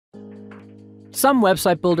Some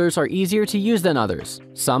website builders are easier to use than others.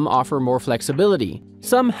 Some offer more flexibility.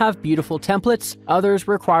 Some have beautiful templates, others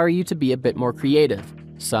require you to be a bit more creative.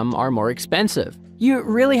 Some are more expensive. You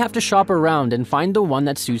really have to shop around and find the one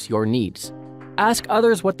that suits your needs. Ask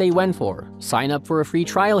others what they went for, sign up for a free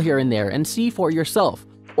trial here and there and see for yourself.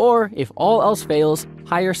 Or, if all else fails,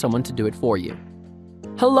 hire someone to do it for you.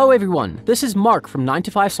 Hello everyone, this is Mark from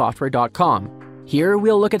 9to5software.com. Here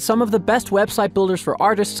we'll look at some of the best website builders for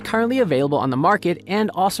artists currently available on the market and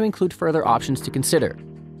also include further options to consider.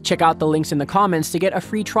 Check out the links in the comments to get a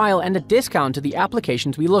free trial and a discount to the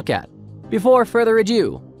applications we look at. Before further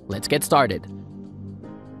ado, let's get started.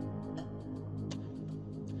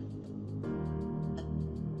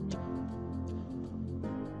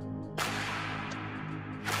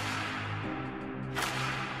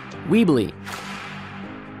 Weebly.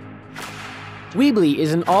 Weebly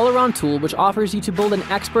is an all-around tool which offers you to build an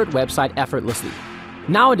expert website effortlessly.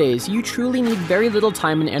 Nowadays, you truly need very little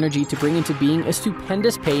time and energy to bring into being a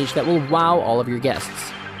stupendous page that will wow all of your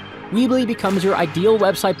guests. Weebly becomes your ideal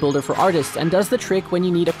website builder for artists and does the trick when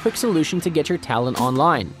you need a quick solution to get your talent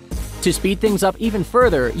online. To speed things up even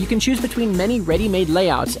further, you can choose between many ready-made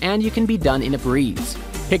layouts and you can be done in a breeze.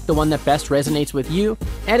 Pick the one that best resonates with you,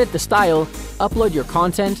 edit the style, upload your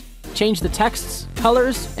content, change the texts,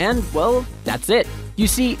 colors, and well, that's it. You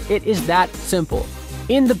see, it is that simple.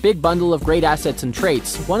 In the big bundle of great assets and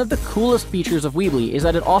traits, one of the coolest features of Weebly is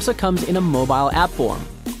that it also comes in a mobile app form.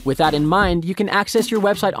 With that in mind, you can access your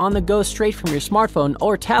website on the go straight from your smartphone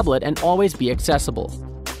or tablet and always be accessible.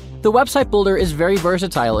 The website builder is very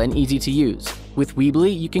versatile and easy to use. With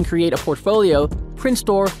Weebly, you can create a portfolio, print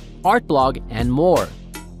store, art blog, and more.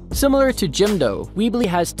 Similar to Jimdo, Weebly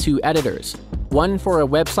has two editors. One for a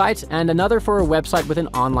website and another for a website with an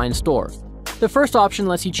online store. The first option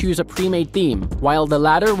lets you choose a pre-made theme, while the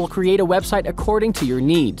latter will create a website according to your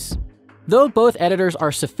needs. Though both editors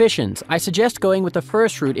are sufficient, I suggest going with the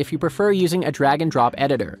first route if you prefer using a drag-and-drop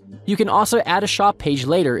editor. You can also add a shop page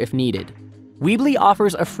later if needed. Weebly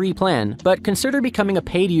offers a free plan, but consider becoming a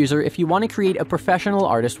paid user if you want to create a professional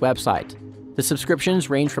artist website. The subscriptions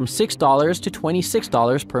range from $6 to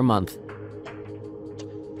 $26 per month.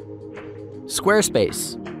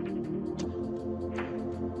 Squarespace.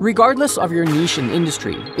 Regardless of your niche and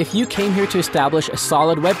industry, if you came here to establish a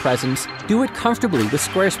solid web presence, do it comfortably with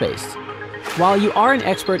Squarespace. While you are an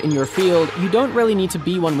expert in your field, you don't really need to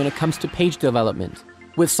be one when it comes to page development.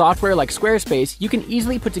 With software like Squarespace, you can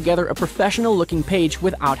easily put together a professional-looking page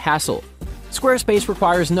without hassle. Squarespace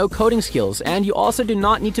requires no coding skills, and you also do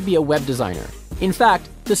not need to be a web designer. In fact,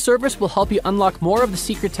 the service will help you unlock more of the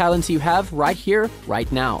secret talents you have right here,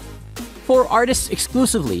 right now. For artists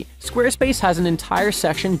exclusively, Squarespace has an entire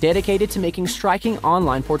section dedicated to making striking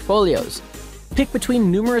online portfolios. Pick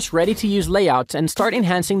between numerous ready-to-use layouts and start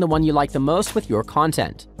enhancing the one you like the most with your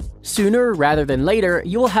content. Sooner rather than later,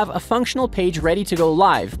 you will have a functional page ready to go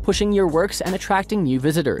live, pushing your works and attracting new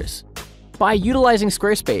visitors. By utilizing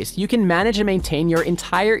Squarespace, you can manage and maintain your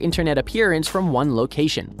entire internet appearance from one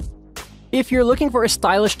location. If you're looking for a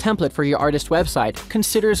stylish template for your artist website,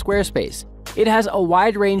 consider Squarespace. It has a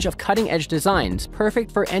wide range of cutting-edge designs,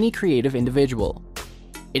 perfect for any creative individual.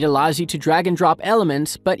 It allows you to drag and drop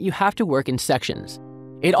elements, but you have to work in sections.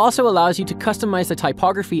 It also allows you to customize the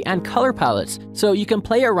typography and color palettes, so you can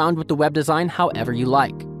play around with the web design however you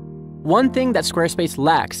like. One thing that Squarespace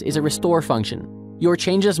lacks is a restore function. Your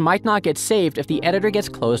changes might not get saved if the editor gets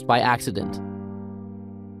closed by accident.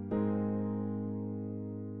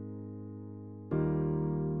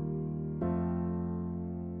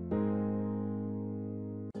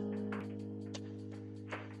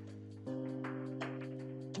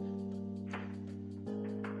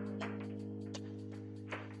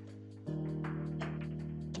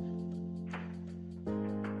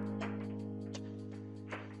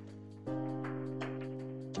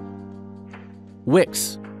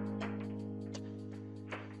 Wix.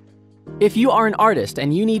 If you are an artist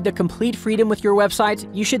and you need the complete freedom with your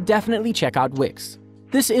website, you should definitely check out Wix.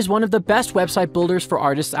 This is one of the best website builders for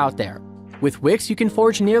artists out there. With Wix, you can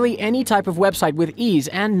forge nearly any type of website with ease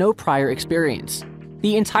and no prior experience.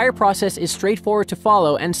 The entire process is straightforward to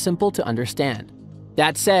follow and simple to understand.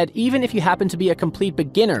 That said, even if you happen to be a complete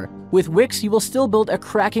beginner, with Wix you will still build a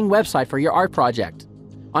cracking website for your art project.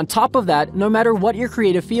 On top of that, no matter what your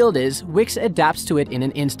creative field is, Wix adapts to it in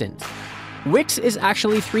an instant. Wix is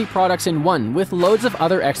actually 3 products in one with loads of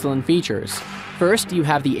other excellent features. First, you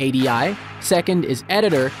have the ADI, second is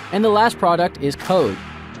Editor, and the last product is Code.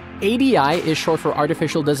 ADI is short for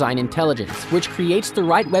Artificial Design Intelligence, which creates the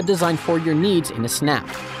right web design for your needs in a snap.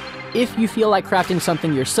 If you feel like crafting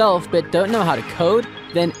something yourself but don't know how to code,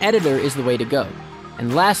 then Editor is the way to go.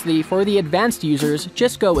 And lastly, for the advanced users,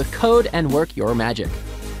 just go with code and work your magic.